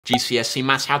GCSE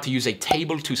Maths, how to use a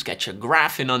table to sketch a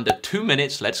graph in under 2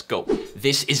 minutes. Let's go.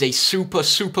 This is a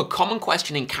super common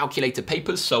question in calculator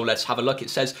papers, so let's have a look. It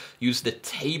says, use the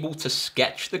table to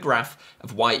sketch the graph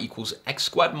of y equals x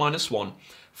squared minus 1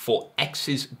 for x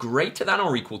is greater than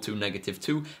or equal to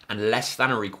 -2 and less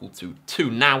than or equal to 2.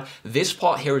 Now, this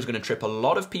part here is going to trip a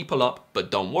lot of people up,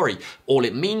 but don't worry. All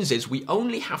it means is we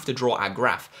only have to draw our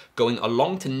graph going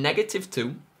along to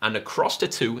 -2 and across to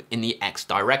 2 in the x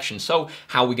direction. So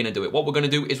how are we going to do it? What we're going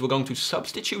to do is we're going to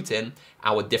substitute in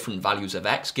our different values of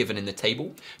x given in the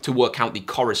table to work out the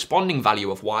corresponding value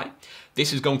of y.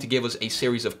 This is going to give us a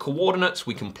series of coordinates.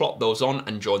 We can plot those on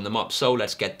and join them up. So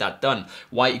let's get that done.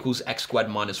 Y equals x squared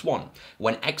minus 1.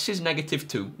 When x is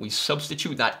 -2, we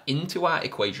substitute that into our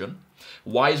equation.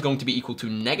 Y is going to be equal to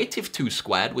 -2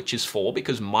 squared, which is 4,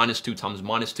 because -2 times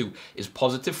 -2 is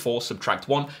 +4. Subtract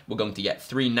 1, we're going to get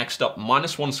 3. Next up,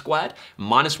 -1 squared.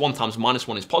 -1 times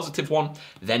 -1 is +1.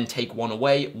 Then take 1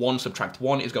 away. 1 subtract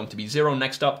 1 is going to be 0.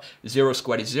 Next up, 0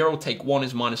 squared is 0. Take 1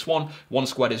 is -1. 1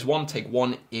 squared is 1. Take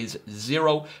 1 is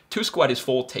 0. 2 squared is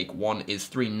 4. Take 1 is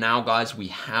 3. Now, guys, we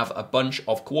have a bunch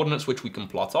of coordinates which we can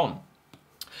plot on.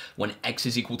 When x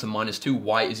is equal to -2,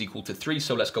 y is equal to 3.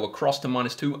 So let's go across to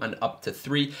 -2 and up to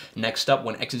 3. Next up,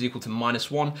 when x is equal to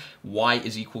 -1, y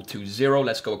is equal to 0.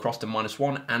 Let's go across to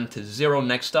 -1 and to 0.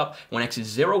 Next up, when x is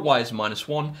 0, y is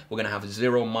 -1. We're going to have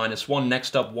 0, -1.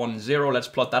 Next up, 1, 0. Let's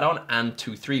plot that on. And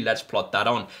 2, 3. Let's plot that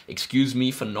on. Excuse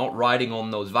me for not writing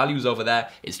on those values over there.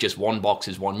 It's just one box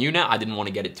is one unit. I didn't want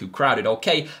to get it too crowded.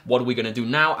 Okay, what are we going to do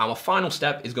now? Our final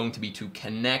step is going to be to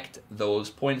connect those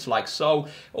points like so.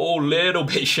 Oh, little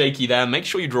bit shaky there. Make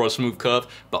sure you draw a smooth curve,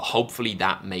 but hopefully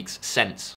that makes sense.